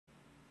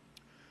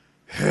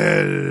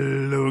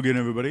Hello again,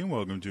 everybody, and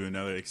welcome to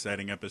another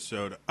exciting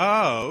episode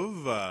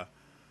of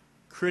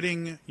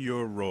Critting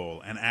Your Role,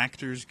 an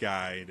actor's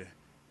guide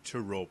to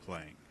role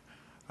playing.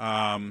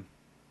 Um,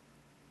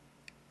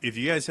 if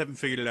you guys haven't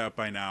figured it out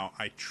by now,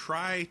 I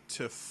try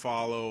to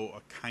follow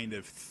a kind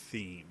of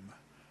theme.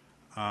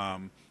 I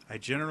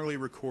generally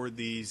record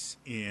these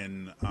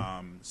in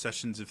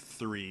sessions of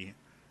three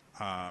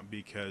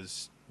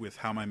because with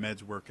how my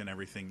meds work and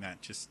everything,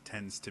 that just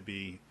tends to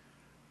be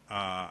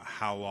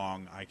how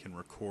long I can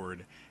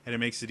record, and it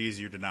makes it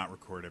easier to not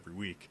record every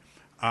week.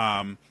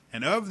 And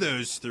of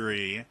those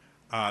three,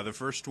 the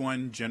first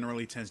one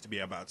generally tends to be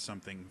about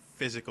something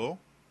physical.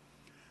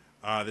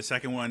 The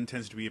second one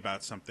tends to be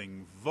about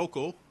something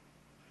vocal.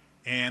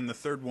 And the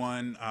third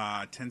one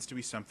tends to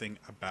be something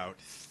about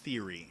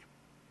theory,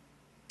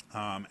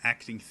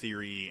 acting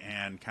theory,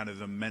 and kind of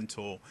the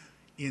mental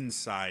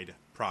inside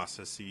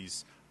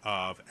processes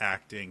of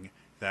acting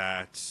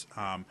that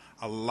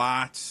a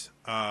lot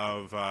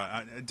of,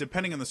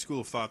 depending on the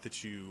school of thought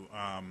that you,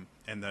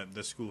 and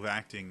the school of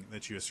acting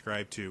that you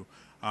ascribe to,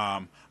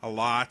 a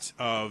lot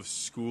of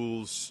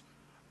schools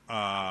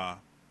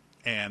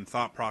and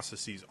thought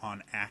processes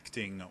on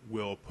acting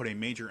will put a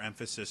major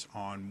emphasis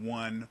on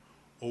one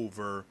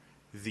over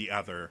the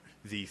other.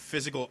 The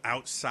physical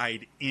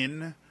outside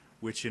in,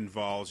 which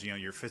involves,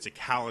 your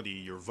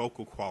physicality, your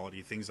vocal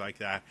quality, things like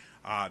that.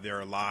 There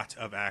are a lot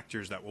of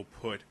actors that will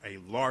put a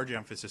large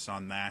emphasis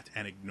on that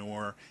and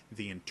ignore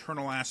the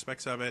internal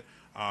aspects of it.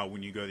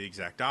 When you go the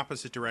exact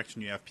opposite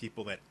direction, you have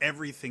people that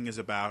everything is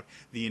about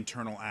the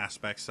internal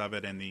aspects of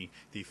it, and the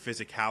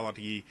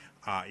physicality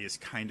is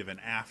kind of an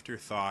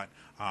afterthought.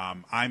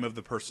 I'm of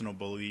the personal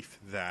belief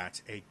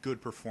that a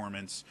good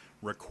performance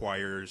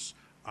requires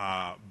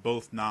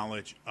both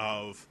knowledge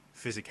of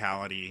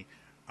physicality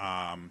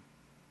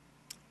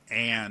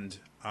and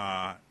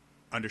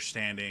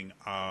understanding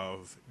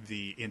of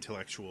the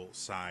intellectual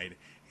side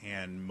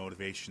and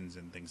motivations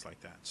and things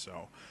like that.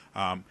 So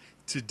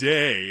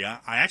today,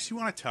 I actually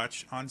want to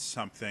touch on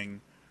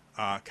something,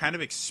 kind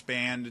of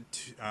expand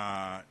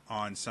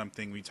on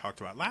something we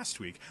talked about last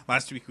week.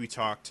 Last week we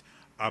talked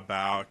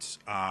about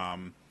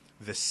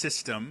the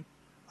system,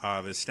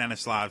 the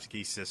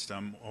Stanislavski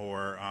system,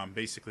 or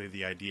basically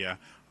the idea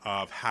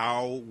of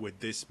how would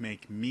this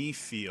make me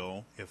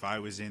feel if I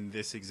was in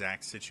this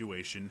exact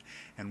situation,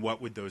 and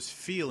what would those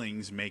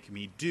feelings make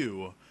me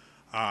do,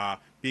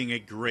 being a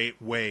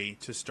great way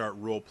to start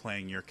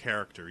role-playing your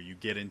character. You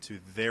get into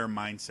their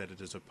mindset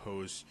as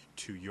opposed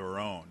to your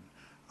own.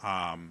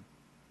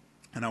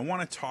 And I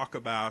want to talk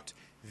about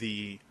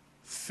the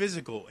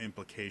physical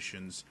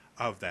implications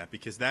of that,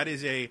 because that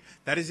is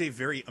a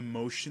very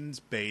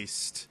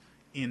emotions-based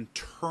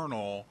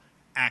internal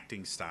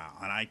acting style,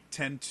 and I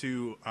tend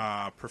to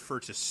prefer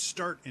to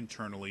start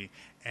internally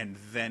and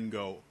then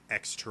go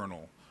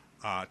external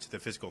to the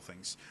physical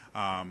things.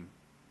 And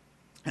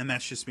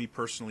that's just me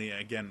personally.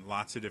 Again,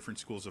 lots of different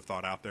schools of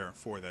thought out there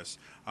for this.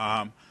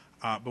 But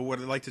what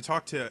I'd like to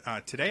talk to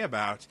today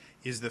about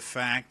is the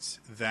fact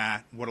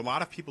that what a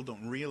lot of people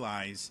don't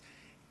realize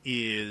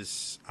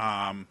is,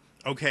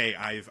 okay,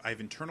 I've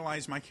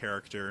internalized my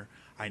character.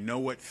 I know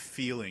what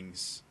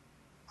feelings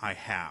I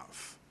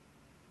have.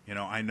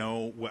 I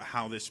know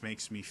how this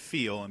makes me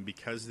feel, and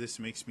because this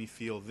makes me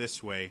feel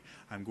this way,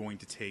 I'm going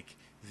to take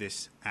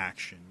this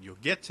action. You'll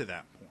get to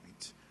that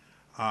point.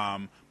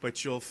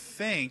 But you'll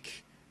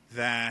think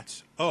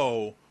that,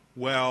 oh,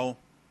 well,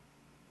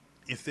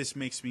 if this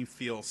makes me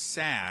feel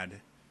sad,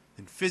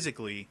 then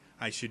physically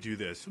I should do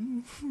this.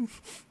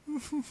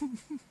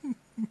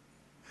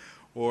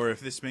 Or if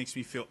this makes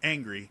me feel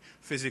angry,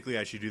 physically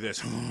I should do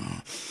this.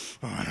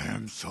 I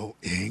am so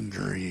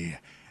angry.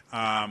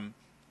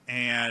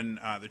 And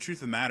the truth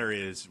of the matter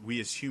is, we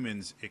as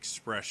humans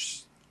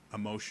express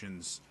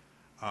emotions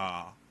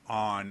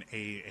on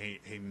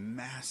a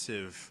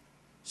massive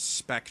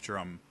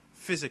spectrum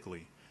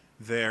physically.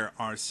 There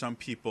are some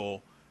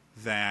people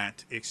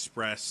that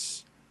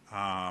express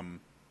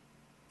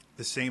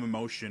the same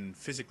emotion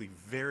physically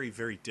very,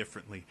 very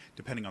differently,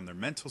 depending on their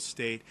mental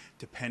state,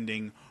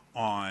 depending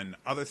on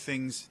other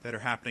things that are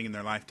happening in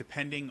their life,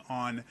 depending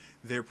on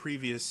their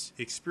previous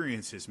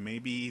experiences.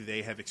 Maybe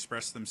they have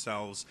expressed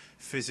themselves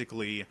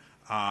physically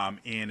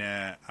in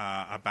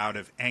a bout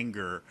of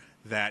anger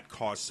that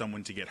caused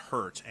someone to get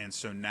hurt, and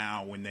so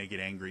now when they get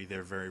angry,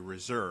 they're very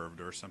reserved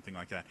or something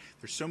like that.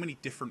 There's so many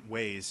different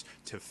ways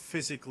to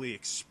physically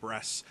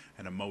express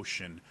an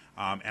emotion,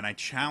 and I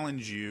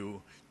challenge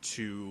you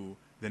to,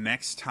 the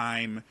next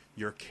time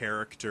your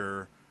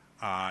character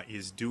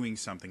is doing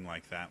something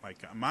like that.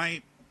 Like,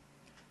 my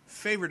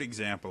favorite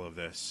example of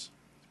this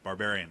is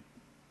Barbarian.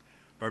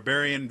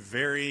 Barbarian,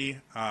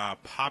 very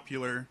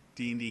popular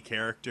D&D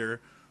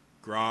character.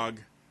 Grog.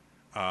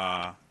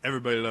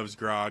 Everybody loves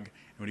Grog.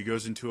 And when he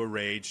goes into a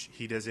rage,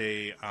 he does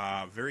a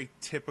very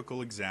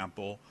typical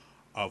example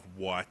of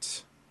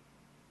what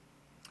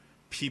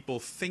people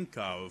think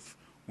of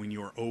when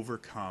you're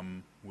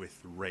overcome with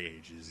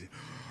rage. Is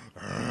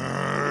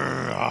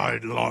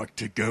I'd like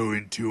to go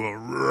into a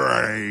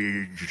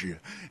rage,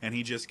 and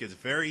he just gets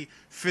very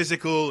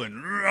physical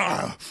and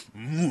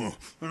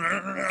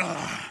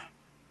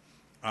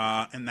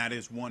that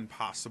is one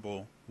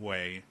possible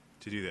way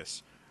to do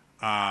this.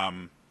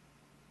 That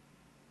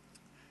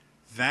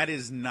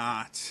is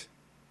not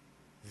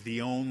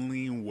the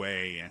only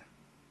way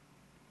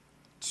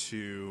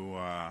to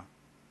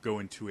go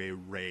into a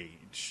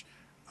rage.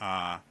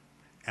 And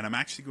I'm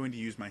actually going to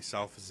use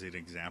myself as an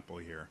example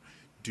here.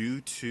 Due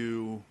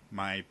to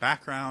my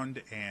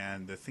background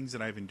and the things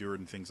that I've endured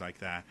and things like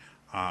that,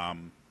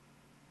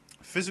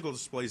 physical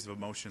displays of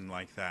emotion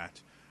like that,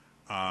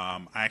 I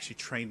actually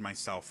trained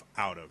myself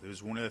out of. It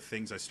was one of the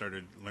things I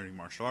started learning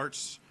martial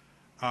arts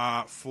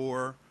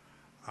for,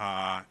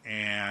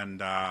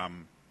 and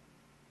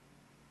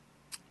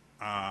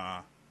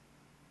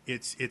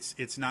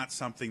it's not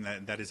something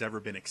that has ever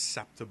been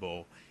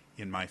acceptable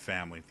in my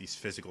family, these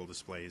physical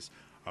displays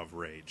of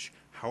rage.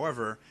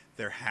 However,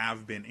 there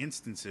have been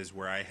instances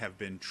where I have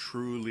been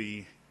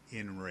truly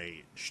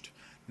enraged.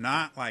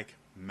 Not like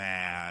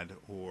mad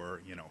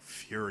or,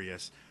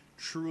 furious,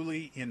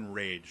 truly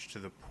enraged to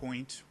the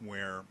point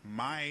where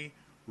my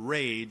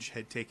rage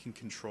had taken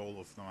control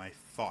of my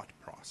thought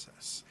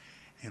process.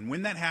 And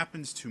when that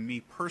happens to me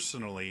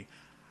personally,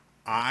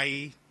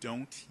 I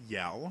don't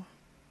yell.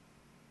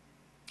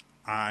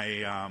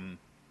 I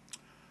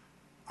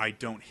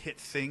don't hit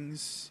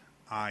things.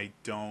 I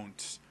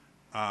don't,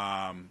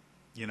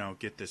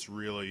 get this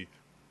really,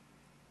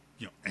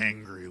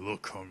 angry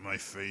look on my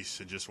face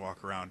and just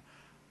walk around.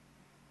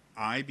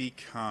 I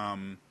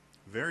become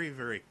very,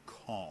 very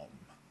calm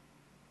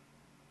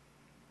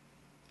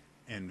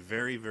and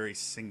very, very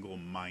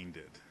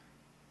single-minded.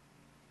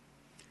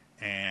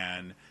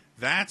 And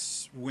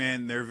that's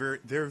when there are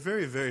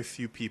very, very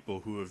few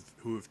people who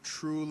have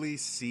truly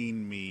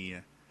seen me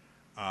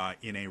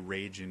in a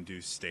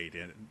rage-induced state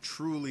and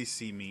truly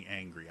see me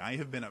angry. I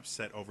have been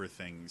upset over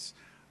things,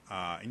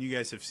 and you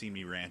guys have seen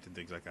me rant and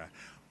things like that.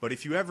 But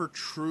if you ever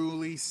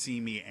truly see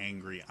me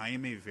angry, I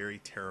am a very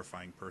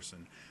terrifying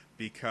person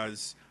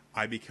because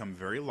I become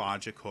very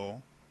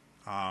logical.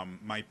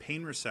 My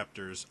pain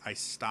receptors, I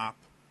stop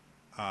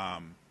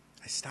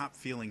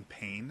feeling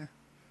pain,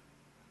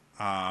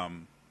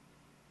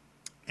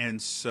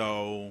 and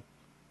so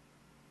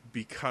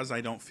because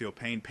I don't feel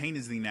pain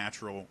is the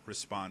natural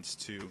response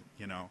to,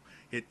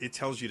 it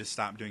tells you to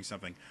stop doing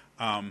something.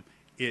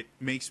 It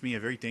makes me a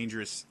very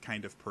dangerous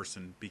kind of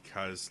person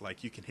because,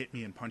 like, you can hit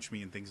me and punch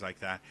me and things like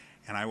that,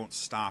 and I won't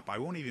stop. I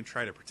won't even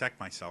try to protect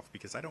myself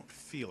because I don't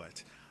feel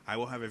it. I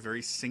will have a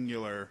very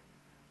singular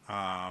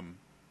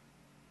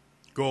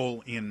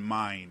goal in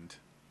mind.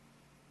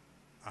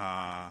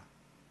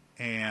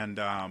 And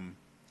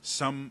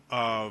some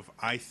of,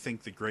 I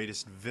think, the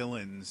greatest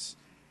villains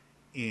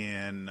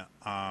in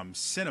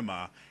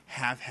cinema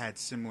have had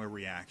similar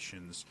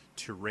reactions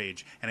to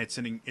rage, and it's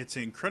an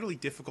incredibly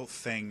difficult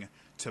thing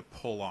to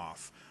pull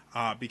off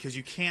because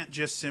you can't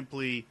just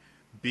simply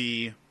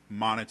be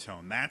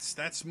monotone.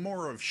 That's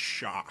more of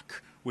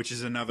shock, which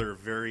is another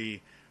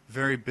very,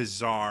 very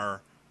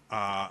bizarre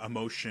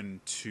emotion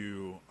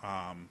to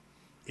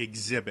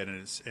exhibit,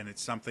 and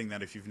it's something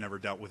that if you've never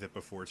dealt with it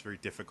before, it's very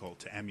difficult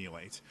to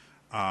emulate.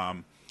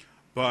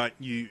 But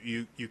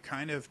you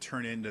kind of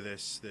turn into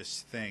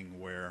this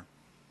thing where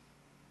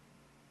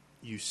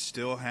you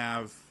still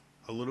have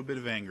a little bit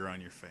of anger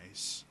on your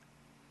face,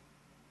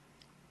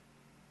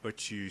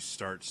 but you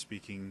start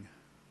speaking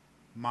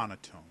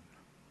monotone,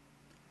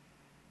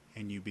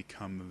 and you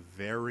become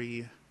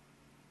very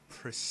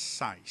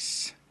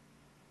precise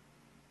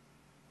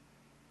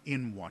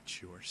in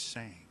what you are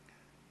saying.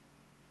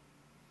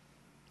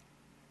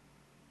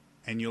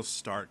 And you'll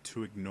start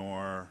to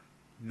ignore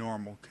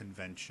normal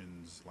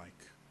conventions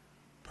like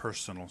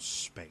personal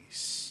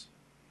space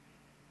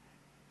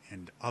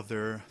and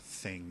other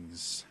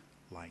things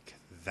like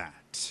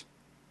that.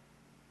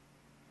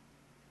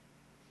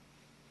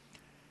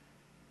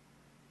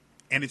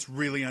 And it's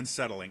really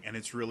unsettling and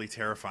it's really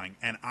terrifying.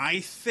 And I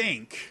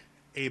think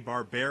a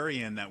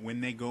barbarian that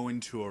when they go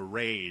into a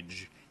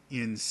rage,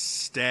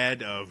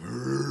 instead of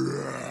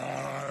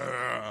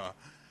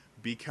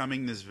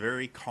becoming this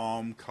very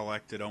calm,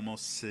 collected,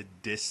 almost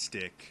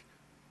sadistic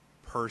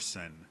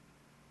person,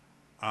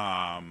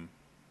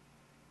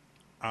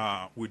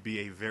 would be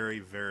a very,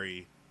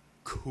 very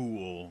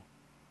cool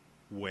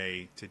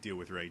way to deal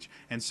with rage.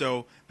 And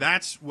so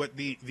that's what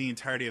the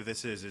entirety of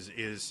this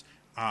is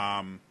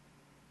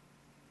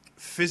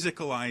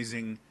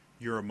physicalizing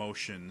your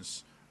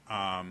emotions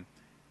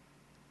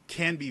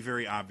can be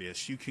very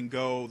obvious. You can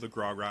go the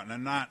grog route, and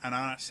I'm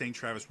not saying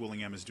Travis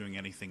Willingham is doing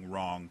anything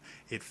wrong.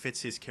 It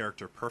fits his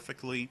character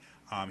perfectly.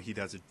 He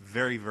does it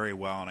very, very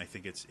well, and I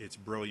think it's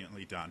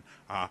brilliantly done.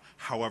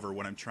 However,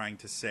 what I'm trying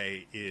to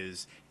say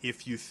is,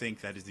 if you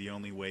think that is the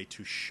only way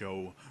to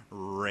show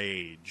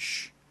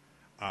rage,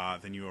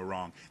 then you are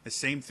wrong. The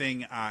same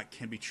thing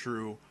can be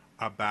true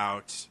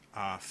about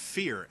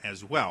fear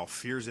as well.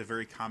 Fear is a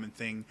very common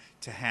thing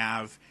to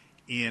have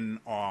in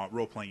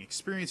role-playing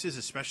experiences,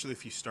 especially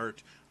if you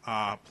start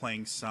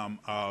playing some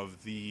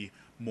of the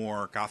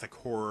more gothic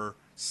horror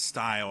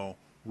style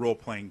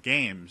role-playing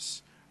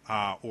games,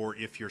 or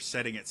if your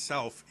setting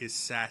itself is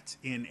set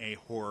in a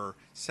horror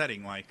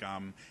setting, like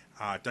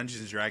Dungeons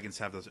and Dragons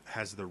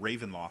has the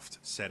Ravenloft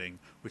setting,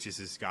 which is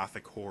this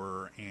gothic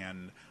horror.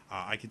 And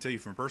I can tell you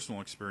from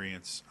personal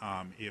experience,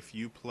 if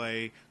you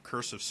play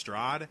Curse of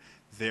Strahd,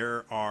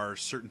 there are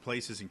certain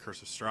places in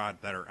Curse of Strahd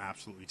that are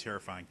absolutely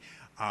terrifying.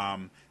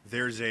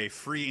 There's a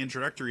free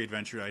introductory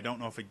adventure. I don't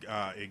know if it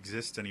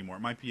exists anymore.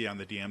 It might be on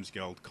the DM's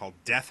Guild, called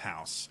Death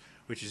House,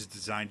 which is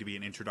designed to be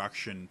an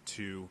introduction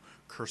to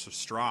Curse of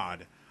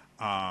Strahd.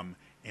 And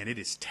it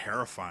is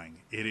terrifying.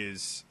 It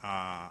is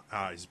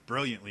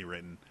brilliantly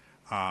written.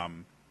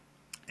 And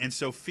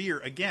so fear,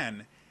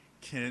 again,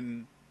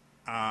 can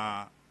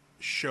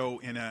show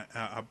in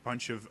a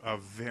bunch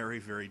of very,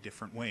 very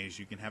different ways.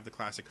 You can have the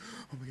classic,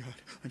 oh my God,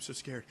 I'm so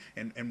scared,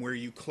 and where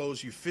you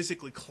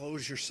physically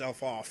close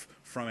yourself off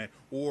from it,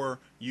 or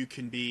you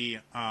can be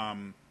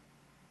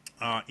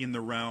in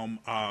the realm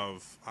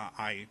of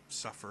I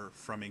suffer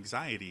from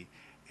anxiety,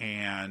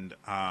 and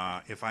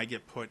if I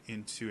get put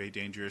into a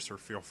dangerous or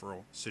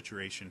fearful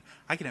situation,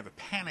 I can have a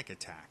panic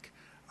attack.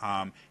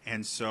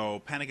 And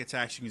so panic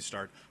attacks, you can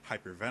start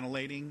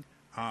hyperventilating,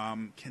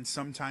 can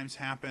sometimes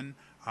happen.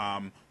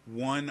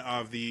 One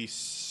of the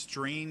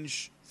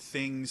strange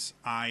things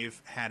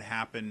I've had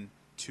happen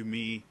to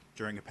me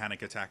during a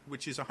panic attack,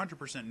 which is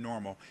 100%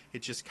 normal,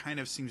 it just kind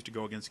of seems to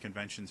go against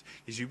conventions,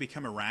 is you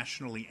become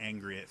irrationally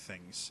angry at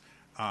things.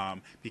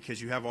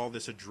 Because you have all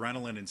this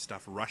adrenaline and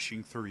stuff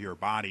rushing through your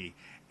body,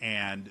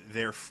 and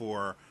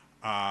therefore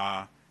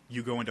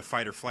you go into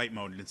fight or flight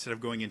mode. And instead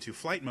of going into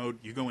flight mode,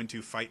 you go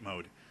into fight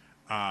mode.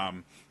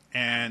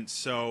 And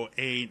so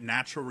a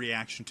natural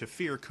reaction to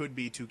fear could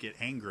be to get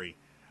angry,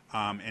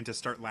 and to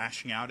start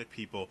lashing out at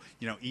people,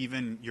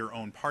 even your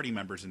own party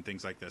members and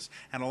things like this.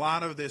 And a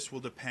lot of this will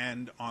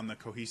depend on the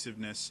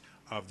cohesiveness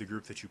of the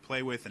group that you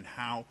play with and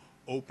how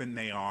open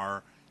they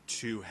are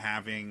to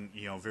having,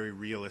 very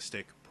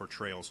realistic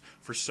portrayals.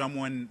 For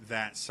someone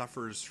that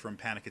suffers from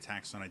panic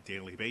attacks on a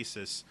daily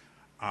basis,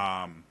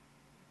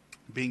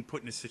 being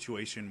put in a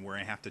situation where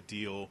I have to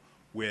deal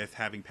with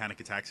having panic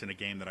attacks in a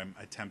game that I'm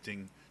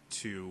attempting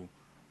to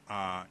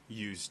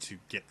use to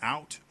get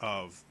out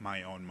of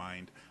my own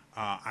mind,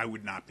 I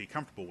would not be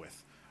comfortable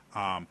with.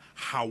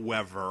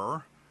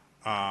 However,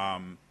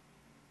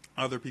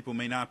 other people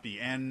may not be,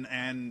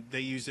 and they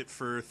use it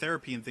for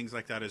therapy and things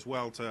like that as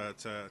well to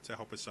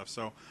help with stuff.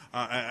 So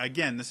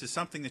again, this is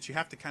something that you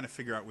have to kind of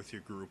figure out with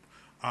your group,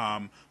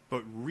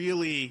 but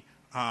really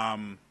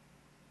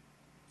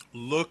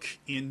look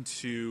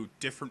into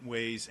different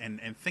ways and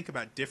think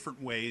about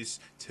different ways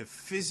to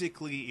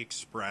physically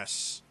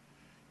express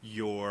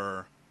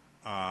your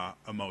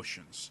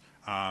emotions.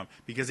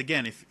 Because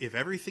again, if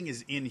everything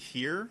is in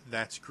here,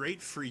 that's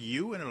great for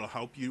you, and it'll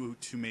help you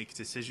to make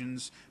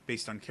decisions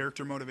based on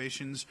character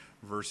motivations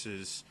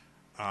versus,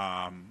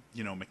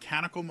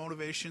 mechanical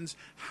motivations.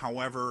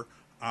 However,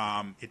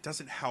 it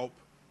doesn't help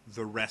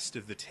the rest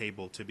of the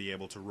table to be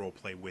able to role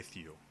play with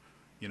you.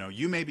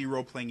 You may be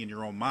role playing in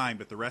your own mind,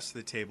 but the rest of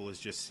the table is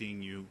just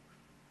seeing you,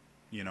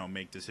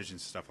 make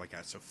decisions, stuff like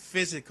that. So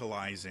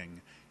physicalizing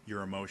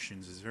your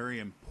emotions is very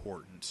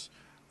important.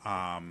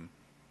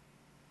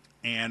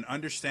 And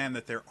understand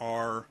that there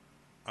are,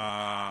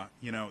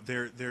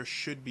 there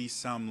should be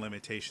some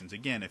limitations.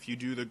 Again, if you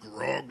do the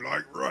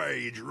grog-like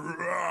rage,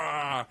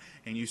 rah,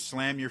 and you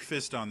slam your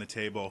fist on the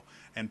table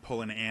and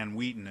pull an Ann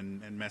Wheaton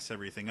and mess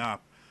everything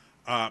up,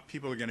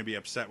 people are going to be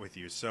upset with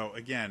you. So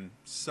again,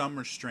 some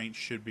restraint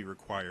should be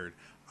required.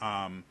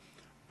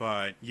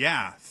 But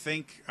yeah,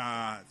 think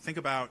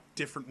about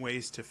different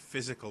ways to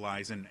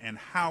physicalize and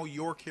how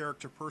your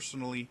character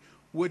personally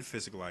would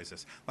physicalize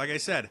this. Like I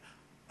said,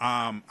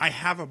 I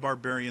have a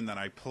barbarian that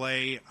I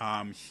play.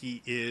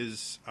 He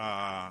is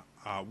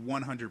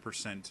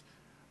 100%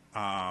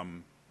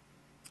 an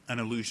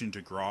allusion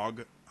to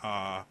grog.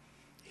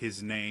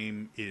 His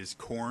name is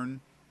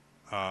Corn.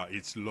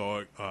 It's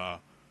like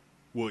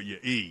what you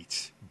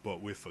eat,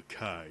 but with a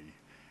K.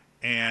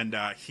 And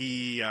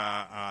he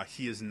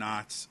is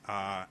not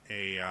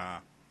a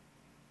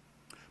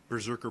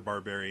berserker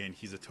barbarian.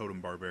 He's a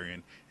totem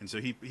barbarian, and so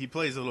he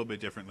plays a little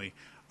bit differently.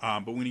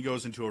 But when he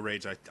goes into a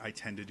rage, I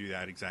tend to do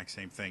that exact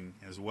same thing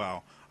as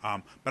well.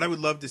 But I would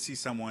love to see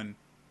someone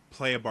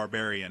play a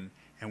barbarian,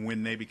 and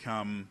when they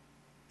become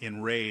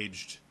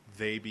enraged,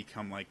 they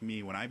become like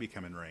me when I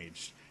become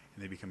enraged,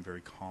 and they become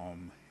very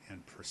calm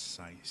and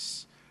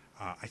precise.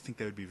 I think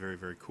that would be very,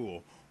 very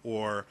cool.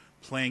 Or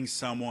playing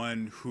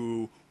someone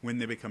who, when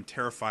they become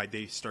terrified,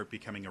 they start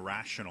becoming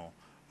irrational.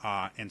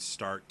 And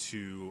start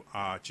to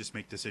just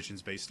make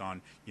decisions based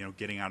on,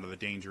 getting out of the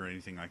danger or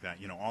anything like that.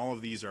 All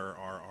of these are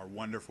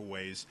wonderful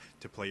ways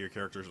to play your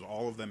characters.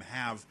 All of them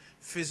have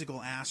physical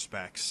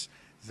aspects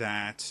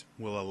that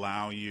will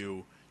allow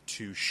you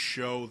to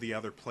show the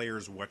other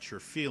players what you're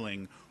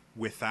feeling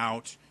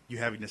without you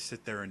having to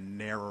sit there and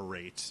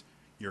narrate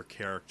your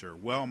character.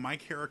 Well, my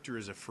character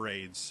is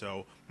afraid,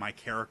 so my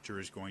character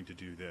is going to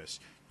do this.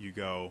 You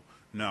go,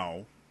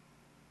 no.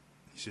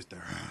 You sit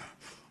there,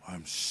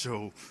 I'm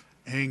so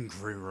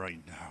angry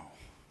right now.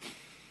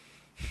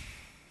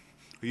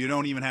 You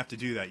don't even have to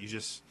do that. You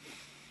just,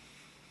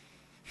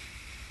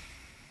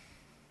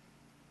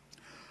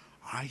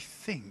 I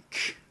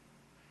think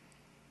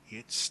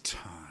it's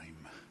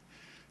time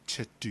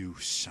to do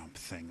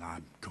something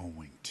I'm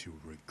going to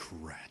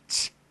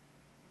regret.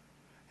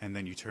 And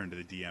then you turn to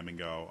the DM and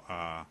go,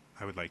 I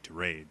would like to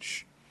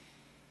rage.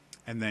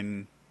 And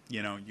then,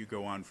 you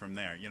go on from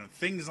there.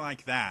 Things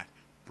like that,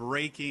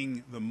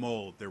 breaking the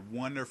mold. They're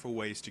wonderful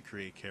ways to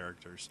create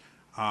characters.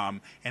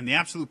 And the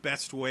absolute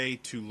best way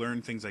to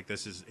learn things like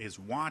this is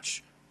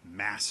watch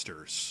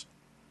masters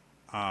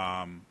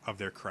of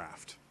their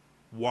craft.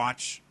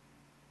 Watch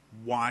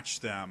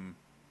them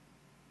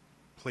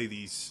play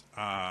these,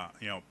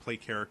 play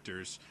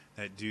characters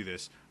that do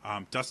this.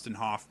 Dustin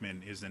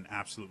Hoffman is an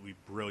absolutely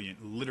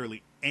brilliant.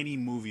 Literally any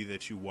movie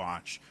that you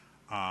watch,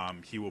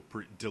 he will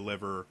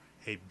deliver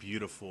a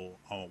beautiful,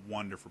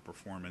 wonderful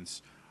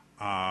performance.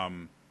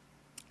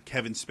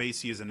 Kevin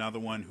Spacey is another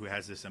one who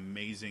has this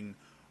amazing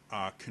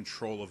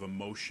control of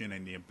emotion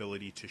and the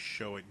ability to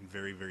show it in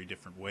very, very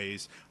different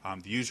ways.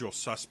 The Usual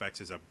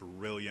Suspects is a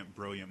brilliant,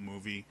 brilliant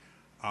movie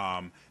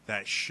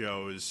that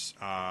shows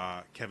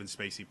Kevin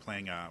Spacey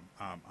playing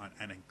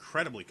an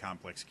incredibly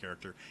complex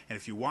character. And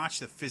if you watch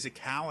the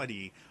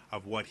physicality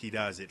of what he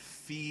does, it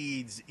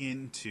feeds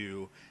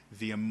into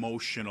the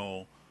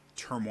emotional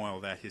turmoil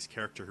that his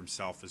character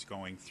himself is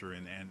going through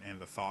and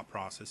the thought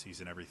processes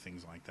and everything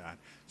like that.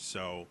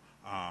 So,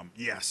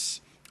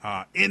 yes,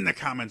 in the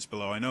comments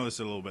below, I know this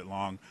is a little bit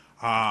long,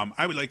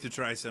 I would like to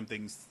try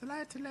something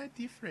slightly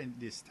different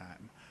this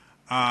time.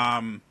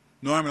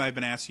 Normally, I've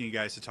been asking you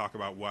guys to talk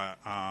about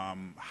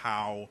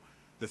how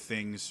the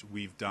things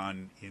we've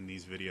done in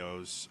these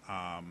videos,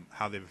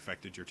 how they've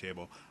affected your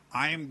table.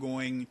 I am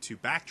going to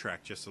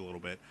backtrack just a little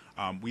bit.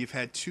 We've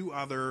had two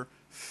other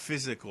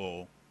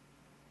physical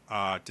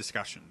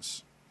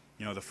discussions.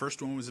 The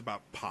first one was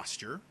about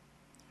posture,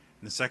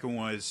 and the second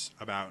was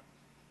about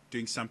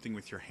doing something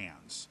with your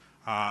hands.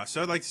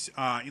 So I'd like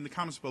to, in the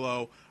comments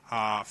below,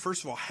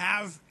 first of all,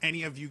 have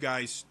any of you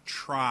guys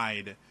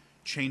tried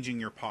changing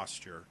your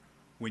posture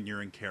when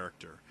you're in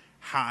character?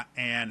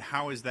 And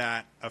how has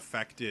that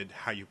affected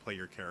how you play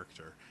your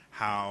character?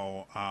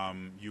 How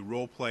you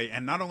role play,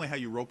 and not only how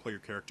you role play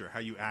your character, how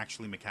you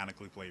actually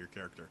mechanically play your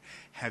character.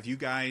 Have you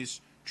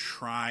guys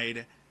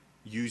tried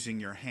using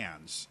your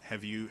hands?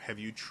 Have you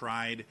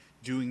tried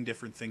doing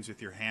different things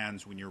with your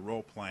hands when you're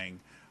role playing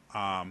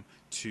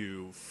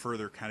to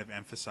further kind of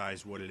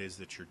emphasize what it is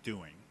that you're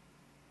doing?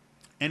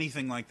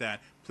 Anything like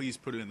that, please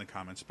put it in the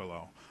comments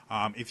below.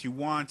 If you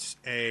want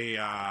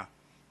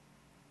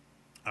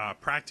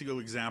practical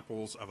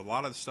examples of a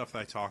lot of the stuff that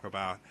I talk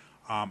about,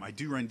 I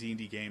do run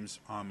D&D games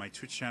on my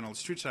Twitch channel.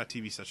 It's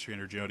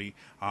twitch.tv/TrainerJody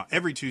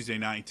every Tuesday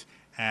night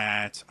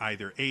at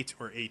either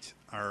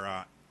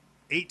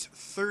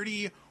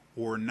 8:30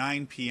 or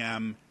 9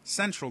 p.m.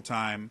 Central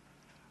Time.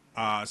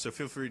 So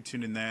feel free to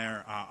tune in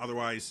there.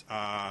 Otherwise,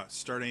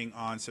 starting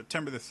on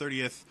September the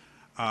 30th,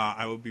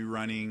 I will be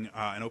running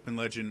an Open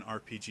Legend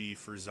RPG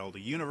for Zelda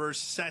Universe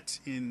set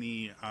in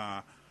the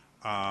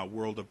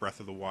world of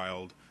Breath of the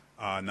Wild.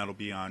 And that'll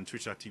be on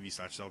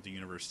twitch.tv/Zelda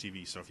Universe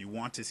TV. So if you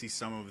want to see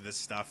some of this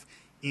stuff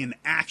in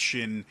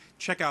action,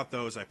 check out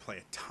those. I play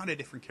a ton of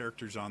different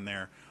characters on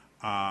there.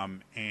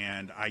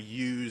 And I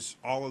use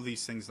all of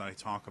these things that I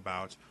talk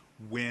about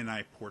when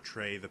I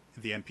portray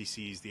the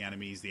NPCs, the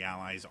enemies, the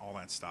allies, all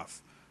that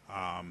stuff.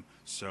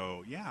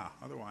 So yeah,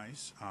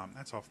 otherwise,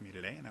 that's all from me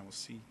today, and I will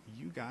see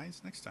you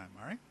guys next time.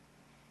 All right?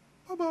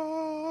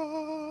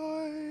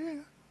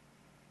 Bye-bye.